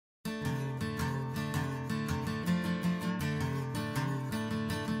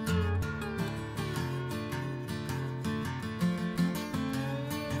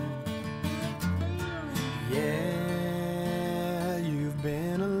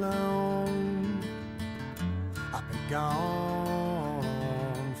gone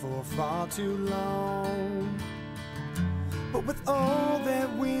for far too long. But with all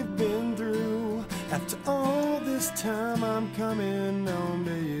that we've been through, after all this time, I'm coming home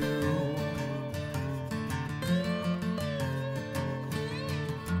to you.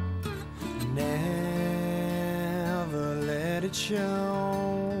 Never let it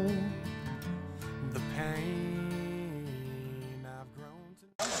show the pain I've grown to.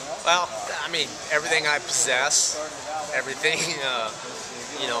 Well, I mean, everything I possess, everything you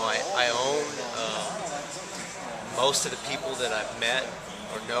know, I own. Most of the people that I've met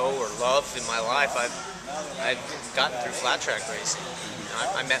or know or loved in my life, I've gotten through flat track racing.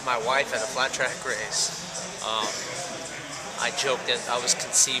 I met my wife at a flat track race. I joked that I was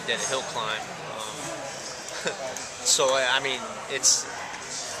conceived at a hill climb. So I mean, it's,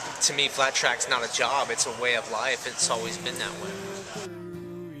 to me, flat track's not a job; it's a way of life. It's always been that way.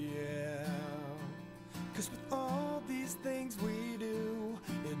 Yeah, 'cause with all these things we do,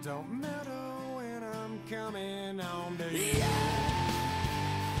 it don't matter when I'm coming home to you.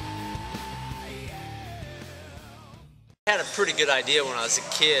 I had a pretty good idea when I was a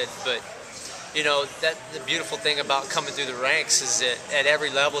kid, but you know, that the beautiful thing about coming through the ranks is that at every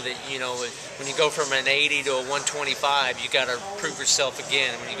level that, you know, when you go from an 80 to a 125, you got to prove yourself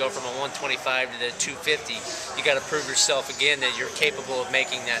again. When you go from a 125 to the 250, you got to prove yourself again that you're capable of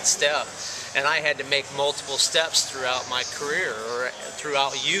making that step. And I had to make multiple steps throughout my career or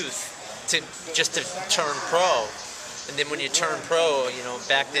throughout youth to turn pro. And then when you turn pro, you know,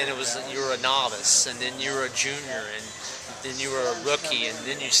 back then it was, you were a novice, and then you were a junior, and then you were a rookie, and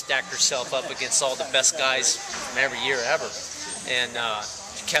then you stacked yourself up against all the best guys from every year ever. And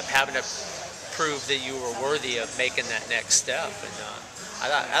you kept having to prove that you were worthy of making that next step. And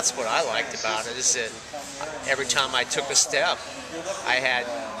that's what I liked about it, is that every time I took a step, I had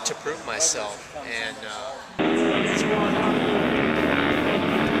to prove myself. And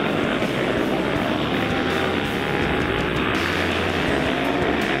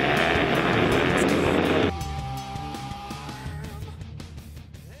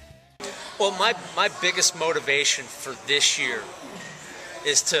well, my biggest motivation for this year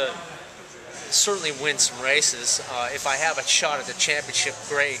is to certainly win some races. If I have a shot at the championship,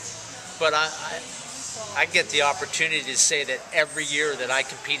 great. But I get the opportunity to say that every year that I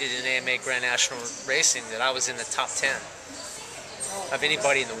competed in AMA Grand National Racing, that I was in the top 10 of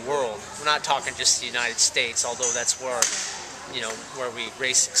anybody in the world. We're not talking just the United States, although that's where, you know, where we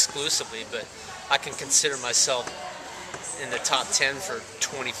race exclusively. But I can consider myself in the top 10 for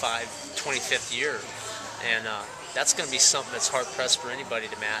 25th year, and that's going to be something that's hard pressed for anybody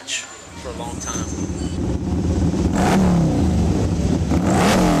to match for a long time.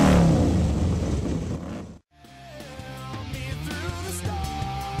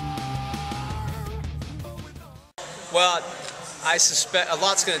 Well, I suspect a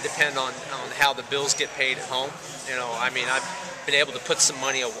lot's going to depend on how the bills get paid at home. You know, I mean, I've been able to put some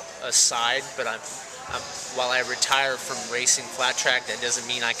money aside, but while I retire from racing flat track, that doesn't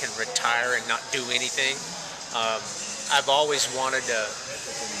mean I can retire and not do anything. I've always wanted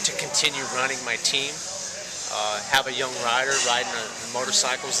to continue running my team, have a young rider riding the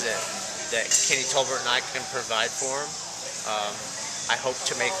motorcycles that Kenny Tolbert and I can provide for him. I hope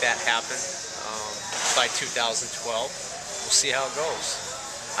to make that happen by 2012. We'll see how it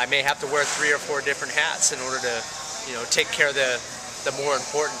goes. I may have to wear 3 or 4 different hats in order to, you know, take care of the more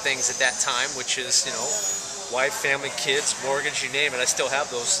important things at that time, which is, you know, wife, family, kids, mortgage, you name it. I still have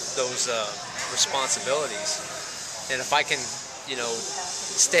those responsibilities. And if I can, you know,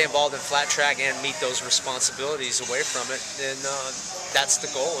 stay involved in flat track and meet those responsibilities away from it, then that's the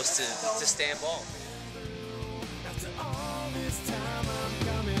goal, is to stay involved.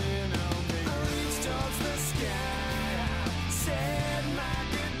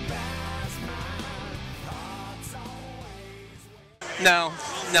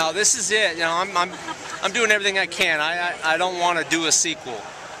 No, this is it. You know, I'm doing everything I can. I don't want to do a sequel.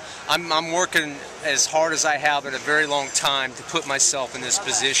 I'm working as hard as I have in a very long time to put myself in this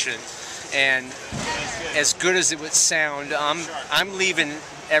position. And as good as it would sound, I'm leaving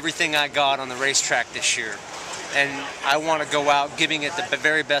everything I got on the racetrack this year. And I want to go out giving it the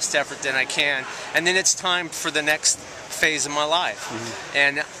very best effort that I can. And then it's time for the next phase of my life. Mm-hmm.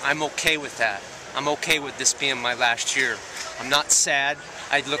 And I'm okay with that. I'm okay with this being my last year. I'm not sad.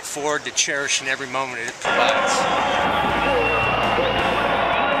 I look forward to cherishing every moment it provides.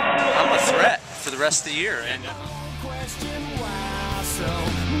 I'm a threat for the rest of the year. And